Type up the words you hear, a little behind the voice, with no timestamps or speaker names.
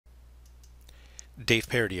Dave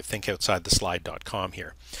Parody of ThinkOutsideTheSlide.com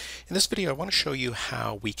here. In this video I want to show you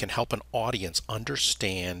how we can help an audience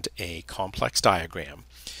understand a complex diagram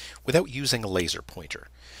without using a laser pointer.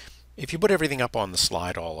 If you put everything up on the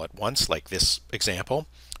slide all at once, like this example,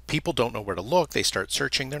 people don't know where to look, they start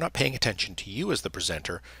searching, they're not paying attention to you as the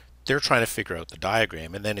presenter, they're trying to figure out the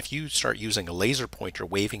diagram, and then if you start using a laser pointer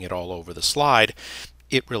waving it all over the slide,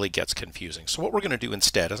 it really gets confusing. So what we're going to do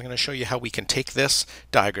instead is I'm going to show you how we can take this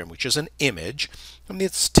diagram, which is an image. I mean,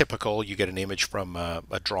 it's typical. You get an image from a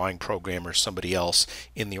drawing program or somebody else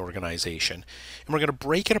in the organization. And we're going to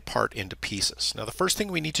break it apart into pieces. Now, the first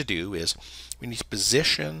thing we need to do is we need to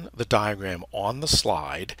position the diagram on the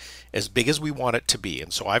slide as big as we want it to be.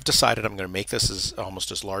 And so I've decided I'm going to make this as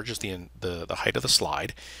almost as large as the height of the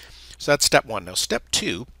slide. So that's step one. Now, step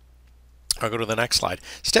two, I'll go to the next slide.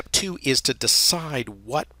 Step two is to decide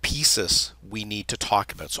what pieces we need to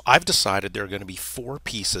talk about. So I've decided there are going to be 4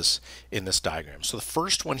 pieces in this diagram. So the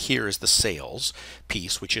first one here is the sales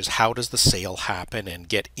piece, which is how does the sale happen and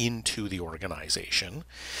get into the organization.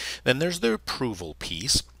 Then there's the approval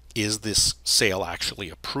piece. Is this sale actually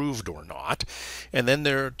approved or not? And then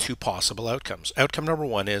there are 2 possible outcomes. Outcome number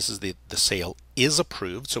 1 is the sale is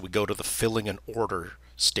approved, so we go to the filling an order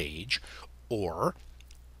stage, or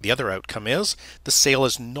the other outcome is the sale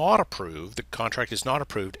is not approved, the contract is not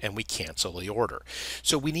approved, and we cancel the order.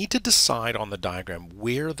 So we need to decide on the diagram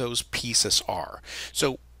where those pieces are.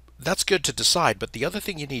 So that's good to decide, but the other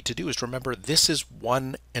thing you need to do is remember this is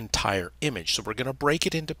one entire image. So we're going to break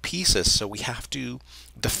it into pieces, so we have to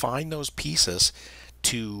define those pieces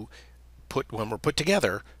to put, when we're put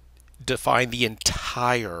together, define the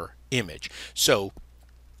entire image. So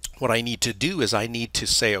what I need to do is I need to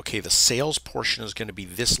say, okay, the sales portion is going to be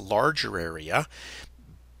this larger area.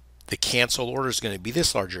 The cancel order is going to be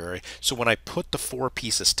this larger area. So when I put the 4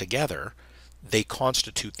 pieces together, they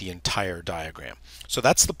constitute the entire diagram. So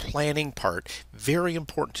that's the planning part. Very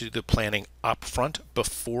important to do the planning up front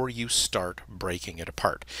before you start breaking it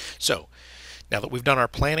apart. So now that we've done our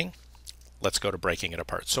planning, let's go to breaking it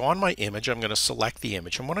apart. So on my image, I'm going to select the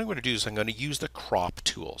image, and what I'm going to do is I'm going to use the crop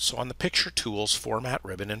tool. So on the picture tools format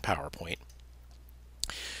ribbon in PowerPoint,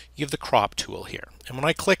 you have the crop tool here. And when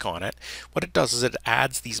I click on it, what it does is it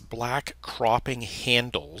adds these black cropping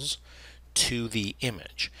handles to the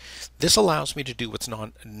image. This allows me to do what's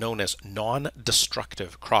known as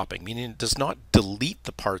non-destructive cropping, meaning it does not delete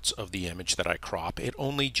the parts of the image that I crop, it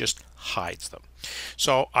only just hides them.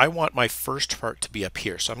 So I want my first part to be up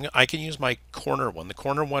here, so I can use my corner one. The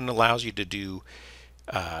corner one allows you to do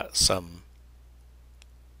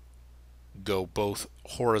go both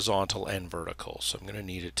horizontal and vertical, so I'm going to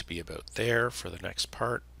need it to be about there for the next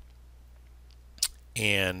part,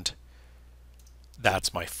 and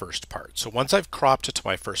that's my first part. So once I've cropped it to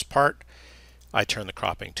my first part, I turn the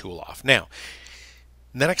cropping tool off. Now,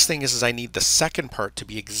 the next thing is I need the second part to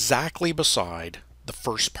be exactly beside the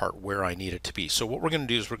first part where I need it to be. So what we're going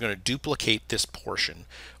to do is we're going to duplicate this portion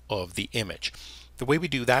of the image. The way we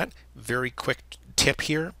do that, very quick tip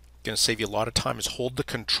here, going to save you a lot of time, is hold the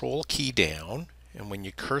control key down, and when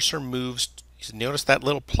your cursor moves, notice that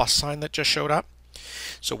little plus sign that just showed up?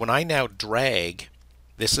 So when I now drag,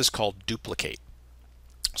 this is called duplicate.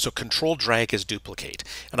 So control drag is duplicate,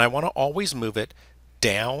 and I want to always move it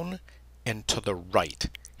down and to the right.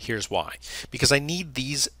 Here's why. Because I need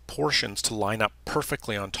these portions to line up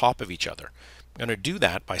perfectly on top of each other. I'm going to do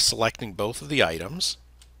that by selecting both of the items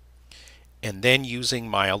and then using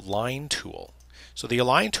my align tool. So the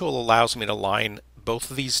align tool allows me to align both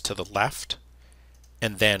of these to the left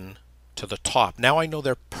and then to the top. Now I know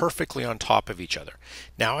they're perfectly on top of each other.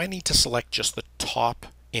 Now I need to select just the top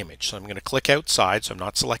image. So I'm going to click outside, so I'm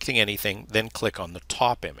not selecting anything, then click on the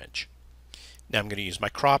top image. Now I'm going to use my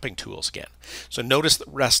cropping tools again. So notice the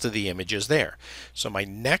rest of the image is there. So my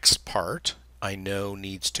next part I know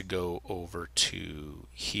needs to go over to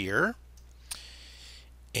here,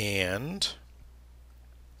 and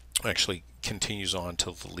actually continues on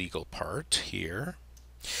to the legal part here.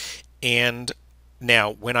 And now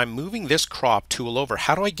when I'm moving this crop tool over,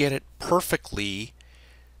 how do I get it perfectly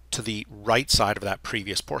to the right side of that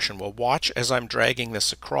previous portion? Well, watch as I'm dragging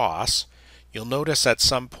this across. You'll notice at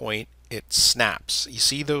some point it snaps. You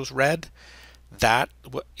see those red? That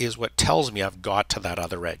is what tells me I've got to that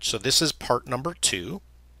other edge. So this is part number 2.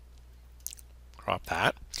 Crop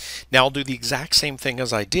that. Now I'll do the exact same thing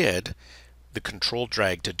as I did. The control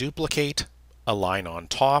drag to duplicate, align on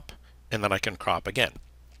top, and then I can crop again.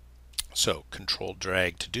 So control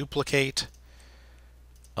drag to duplicate,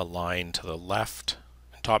 align to the left,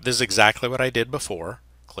 top. This is exactly what I did before.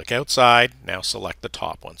 Click outside, now select the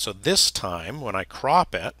top one. So this time when I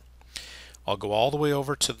crop it, I'll go all the way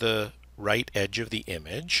over to the right edge of the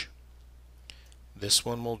image. This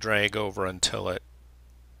one will drag over until it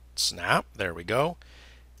snap. There we go.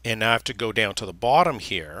 And now I have to go down to the bottom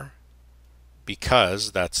here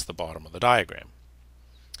because that's the bottom of the diagram.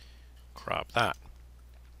 Crop that.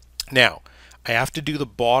 Now, I have to do the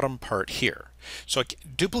bottom part here. So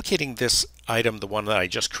duplicating this item, the one that I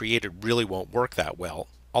just created, really won't work that well.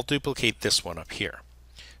 I'll duplicate this one up here.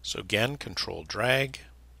 So again, Control drag,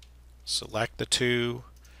 select the two,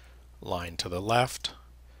 line to the left.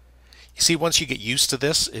 You see, once you get used to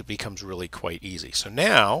this, it becomes really quite easy. So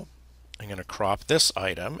now I'm going to crop this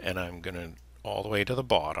item, and I'm going to all the way to the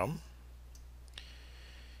bottom.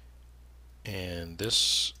 And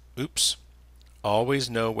this, oops, always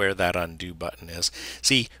know where that undo button is.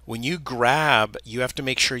 See, when you grab, you have to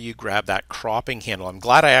make sure you grab that cropping handle. I'm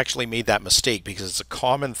glad I actually made that mistake because it's a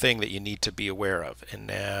common thing that you need to be aware of. And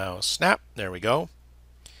now snap, there we go.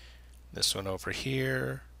 This one over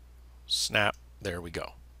here, snap, there we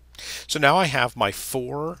go. So now I have my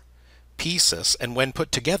 4 pieces, and when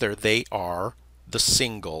put together, they are the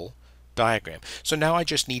single diagram. So now I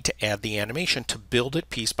just need to add the animation to build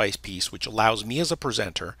it piece by piece, which allows me as a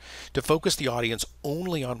presenter to focus the audience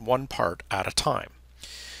only on one part at a time.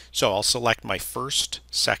 So I'll select my first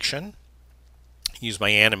section, use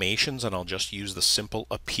my animations, and I'll just use the simple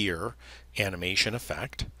appear animation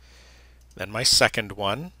effect. Then my second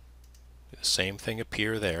one, the same thing,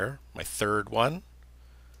 appear there. My third one,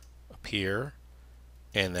 appear,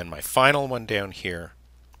 and then my final one down here,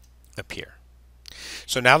 appear.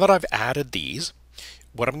 So now that I've added these,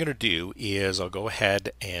 what I'm going to do is I'll go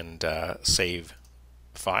ahead and save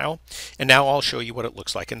file, and now I'll show you what it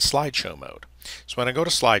looks like in slideshow mode. So when I go to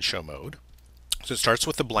slideshow mode, so it starts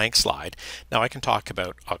with the blank slide. Now I can talk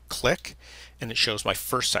about a click, and it shows my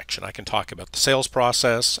first section. I can talk about the sales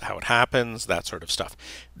process, how it happens, that sort of stuff.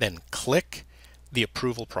 Then click the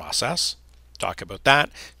approval process, talk about that.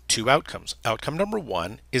 2 outcomes. Outcome number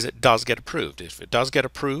 1 is it does get approved. If it does get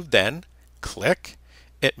approved, then click,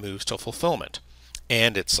 it moves to fulfillment.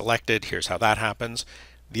 And it's selected, here's how that happens.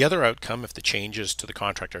 The other outcome, if the changes to the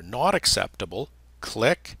contract are not acceptable,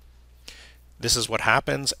 click, this is what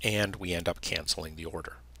happens, and we end up canceling the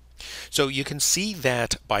order. So you can see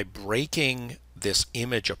that by breaking this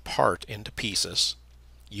image apart into pieces,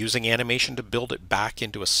 using animation to build it back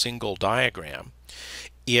into a single diagram,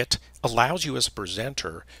 it allows you as a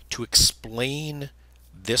presenter to explain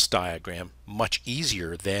this diagram much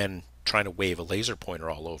easier than trying to wave a laser pointer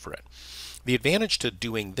all over it. The advantage to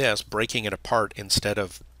doing this, breaking it apart instead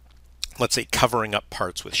of, let's say, covering up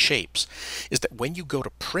parts with shapes, is that when you go to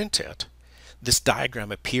print it, this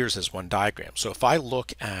diagram appears as one diagram. So if I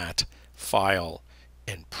look at File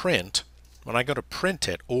and Print, when I go to print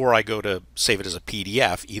it, or I go to save it as a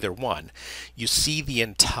PDF, either one, you see the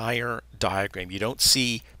entire diagram. You don't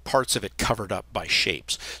see parts of it covered up by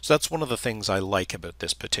shapes. So that's one of the things I like about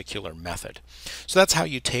this particular method. So that's how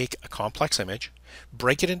you take a complex image,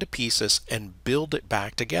 break it into pieces, and build it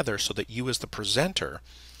back together so that you as the presenter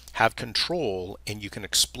have control and you can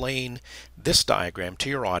explain this diagram to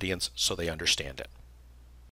your audience so they understand it.